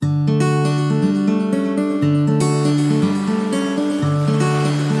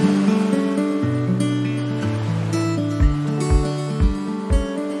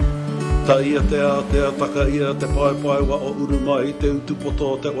ia te ataka ia te pai wa o urumai te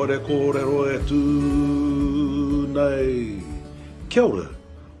utupoto te ore kōrero e tū nei. Kia ora.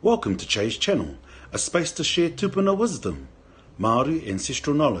 Welcome to Chay's Channel, a space to share tupuna wisdom, Māori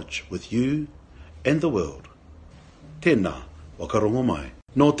ancestral knowledge with you and the world. Tēnā, wakarongo mai.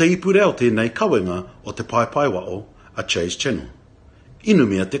 Nō te ipureo tēnei kawenga o te pai wao a Chay's Channel.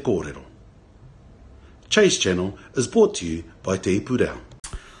 Inumia te kōrero. Chay's Channel is brought to you by Te Ipureo.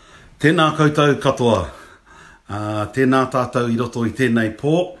 Tēnā koutou katoa. Tēnā tātou I roto I tēnei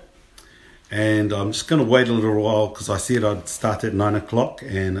pō. And I'm just going to wait a little while because I said I'd start at 9 o'clock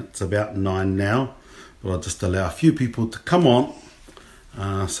and it's about 9 now. But I'll just allow a few people to come on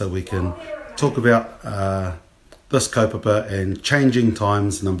so we can talk about this kaupapa and changing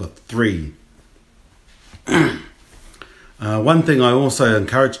times number 3. One thing I also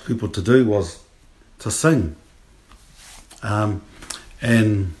encouraged people to do was to sing.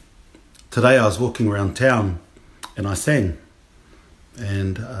 And today I was walking around town and I sang.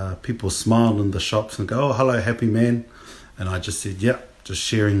 And people smiled in the shops and go, "Oh, hello, happy man." And I just said, "Yeah, just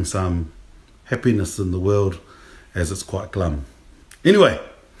sharing some happiness in the world as it's quite glum." Anyway,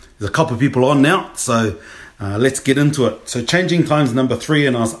 there's a couple of people on now, so let's get into it. So changing times number 3,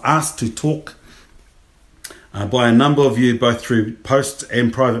 and I was asked to talk by a number of you, both through posts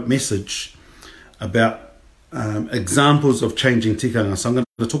and private message, about examples of changing tikanga. So I'm going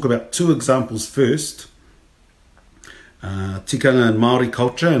to talk about 2 examples first. Tikanga and Māori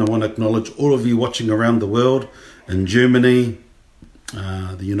culture, and I want to acknowledge all of you watching around the world, in Germany,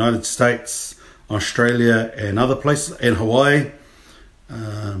 the United States, Australia and other places, and Hawaii.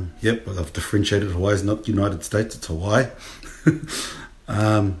 Yep, I've differentiated. Hawaii is not the United States, it's Hawaii.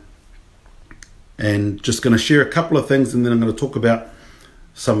 And just going to share a couple of things, and then I'm going to talk about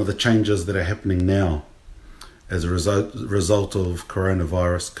some of the changes that are happening now as a result of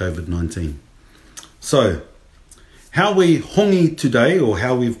coronavirus, COVID-19. So, how we hongi today, or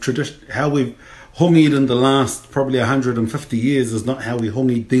how we've hongied in the last probably 150 years, is not how we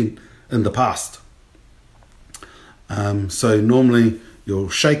hongied then in the past. So normally you'll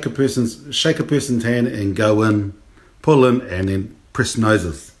shake a person's hand and go in, pull in, and then press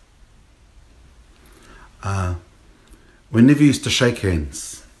noses. We never used to shake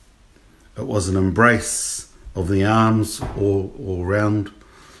hands. It was an embrace of the arms or round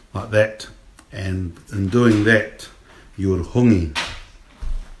like that, and in doing that you would hongi,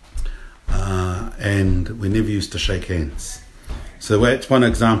 and we never used to shake hands. So that's one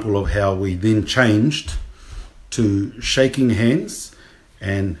example of how we then changed to shaking hands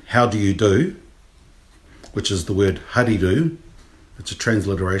and how do you do, which is the word haridu. It's a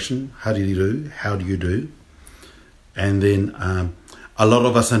transliteration, haridu, how do you do. And then a lot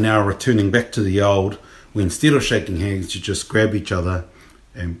of us are now returning back to the old, where instead of shaking hands you just grab each other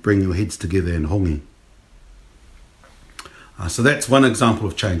and bring your heads together and hongi. So that's one example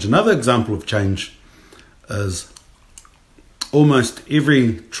of change. Another example of change is almost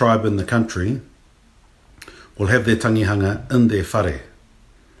every tribe in the country will have their tangihanga in their whare,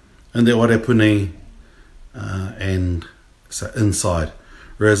 in their orepuni, and so inside.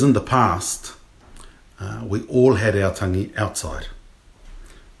 Whereas in the past, we all had our tangi outside.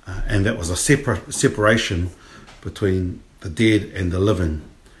 And that was a separation between the dead and the living.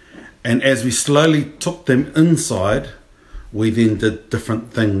 And as we slowly took them inside, we then did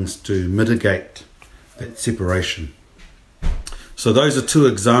different things to mitigate that separation. So those are 2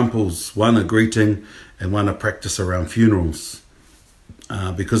 examples, one a greeting and one a practice around funerals.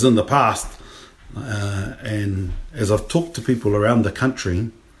 Because in the past, and as I've talked to people around the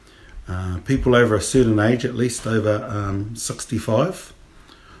country, people over a certain age, at least over 65,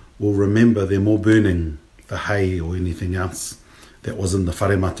 will remember them all burning the hay or anything else that was in the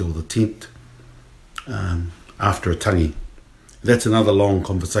wharemate or the tent after a tangi. That's another long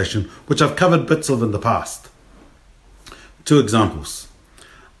conversation, which I've covered bits of in the past. 2 examples.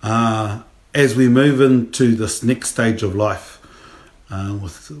 As we move into this next stage of life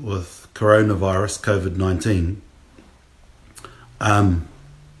with coronavirus, COVID-19,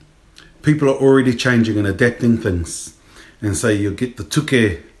 people are already changing and adapting things. And so you'll get the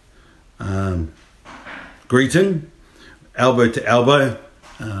tuke greeting, elbow to elbow.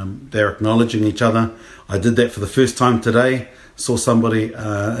 They're acknowledging each other. I did that for the first time today. Saw somebody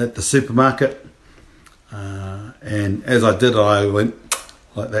at the supermarket, and as I did, I went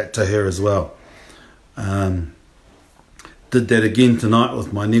like that to her as well. Did that again tonight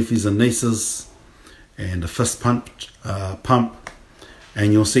with my nephews and nieces, and a fist pump,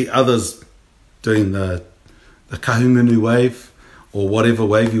 and you'll see others doing the kahungunu wave, or whatever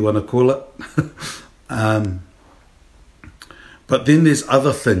wave you want to call it. But then there's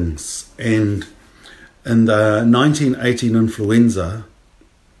other things. And in the 1918 influenza,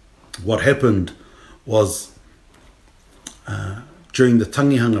 what happened was during the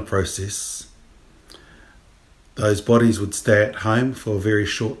tangihanga process, those bodies would stay at home for a very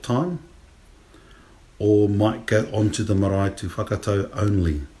short time or might go onto the marae to whakatau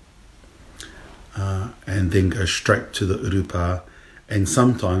only and then go straight to the urupa, and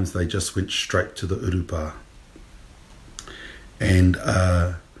sometimes they just went straight to the urupa. And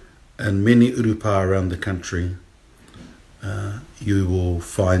in many urupa around the country, you will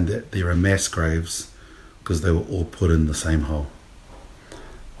find that there are mass graves because they were all put in the same hole.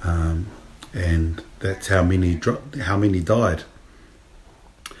 And that's how many died.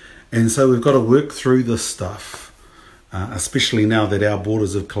 And so we've got to work through this stuff, especially now that our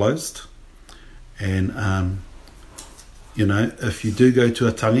borders have closed. And, you know, if you do go to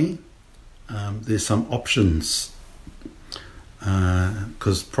a tangi, there's some options,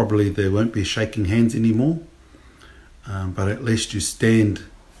 because probably there won't be shaking hands anymore. But at least you stand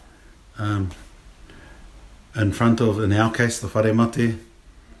in front of, in our case, the whare mate.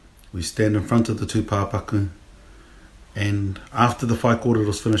 We stand in front of the tūpāpaku, and after the whai kōrero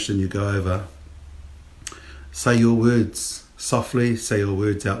is finished and you go over, say your words softly, say your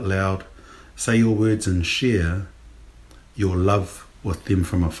words out loud, say your words and share your love with them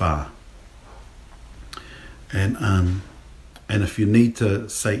from afar. And if you need to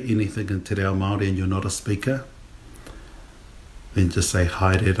say anything in te reo Māori and you're not a speaker, then just say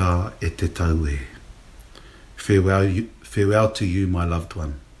haere rā e te tau e. Farewell to you, my loved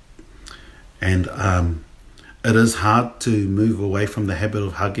one. And it is hard to move away from the habit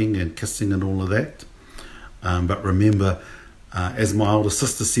of hugging and kissing and all of that. But remember, as my older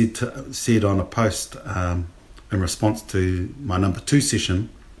sister said on a post in response to my number 2 session,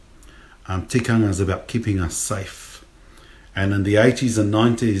 tikanga is about keeping us safe. And in the 80s and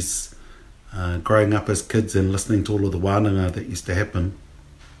 90s, growing up as kids and listening to all of the wānanga that used to happen,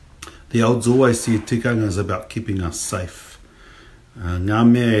 the olds always said tikanga is about keeping us safe. Ngā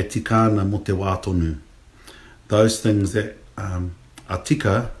mea e tikana mo te wā tonu. Those things that are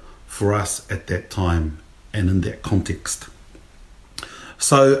tika for us at that time and in that context.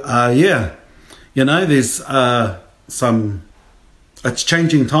 So, yeah, you know, there's it's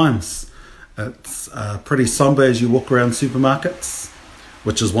changing times. It's pretty somber as you walk around supermarkets,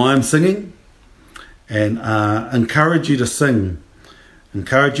 which is why I'm singing. And encourage you to sing,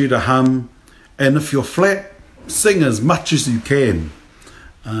 encourage you to hum, and if you're flat, sing as much as you can,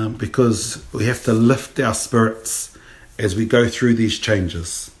 because we have to lift our spirits as we go through these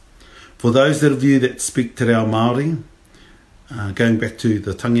changes. For those of you that speak te reo Māori, going back to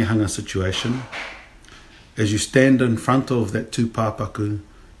the tangihanga situation, as you stand in front of that tūpāpaku,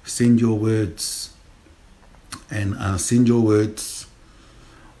 send your words, and send your words,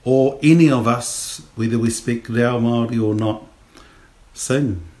 or any of us, whether we speak reo Māori or not,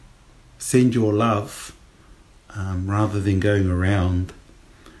 sing, send your love, rather than going around,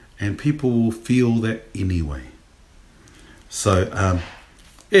 and people will feel that anyway. So,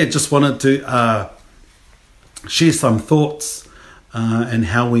 yeah, just wanted to share some thoughts and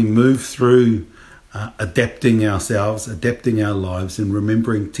how we move through adapting ourselves, adapting our lives, and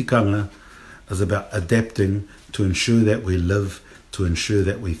remembering tikanga is about adapting to ensure that we live, to ensure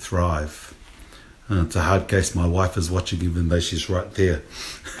that we thrive. It's a hard case. My wife is watching even though she's right there.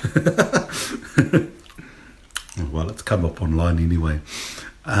 Well, it's come up online anyway.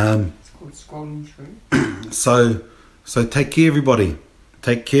 It's called scrolling through. So take care, everybody.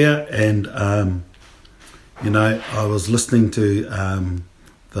 Take care. And, you know, I was listening to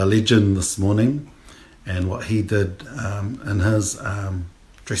the legend this morning and what he did in his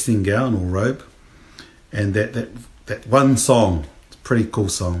dressing gown or robe. And that one song, it's a pretty cool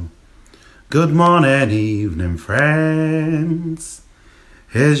song. Good morning, evening, friends.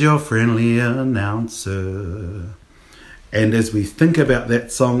 Here's your friendly announcer. And as we think about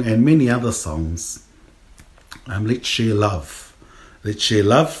that song and many other songs, let's share love. Let's share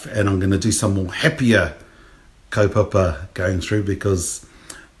love. And I'm going to do some more happier kaupapa going through because,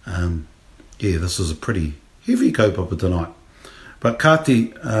 yeah, this was a pretty heavy kaupapa tonight. But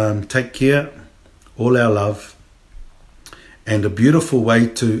Kati, take care. All our love. And a beautiful way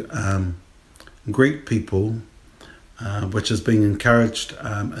to greet people, which is being encouraged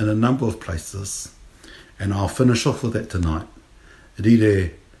in a number of places. And I'll finish off with that tonight.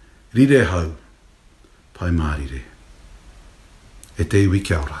 Rire hau, pai mārire. E te iwi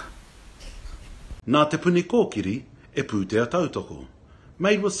kia ora. Nā Te Puni Kōkiri e Pūtea Tautoko.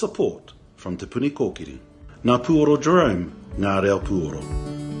 Made with support from Te Puni Kōkiri. Nā Puoro Jerome, ngā reo Puoro.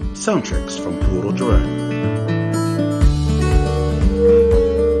 Soundtracks from Puoro Jerome.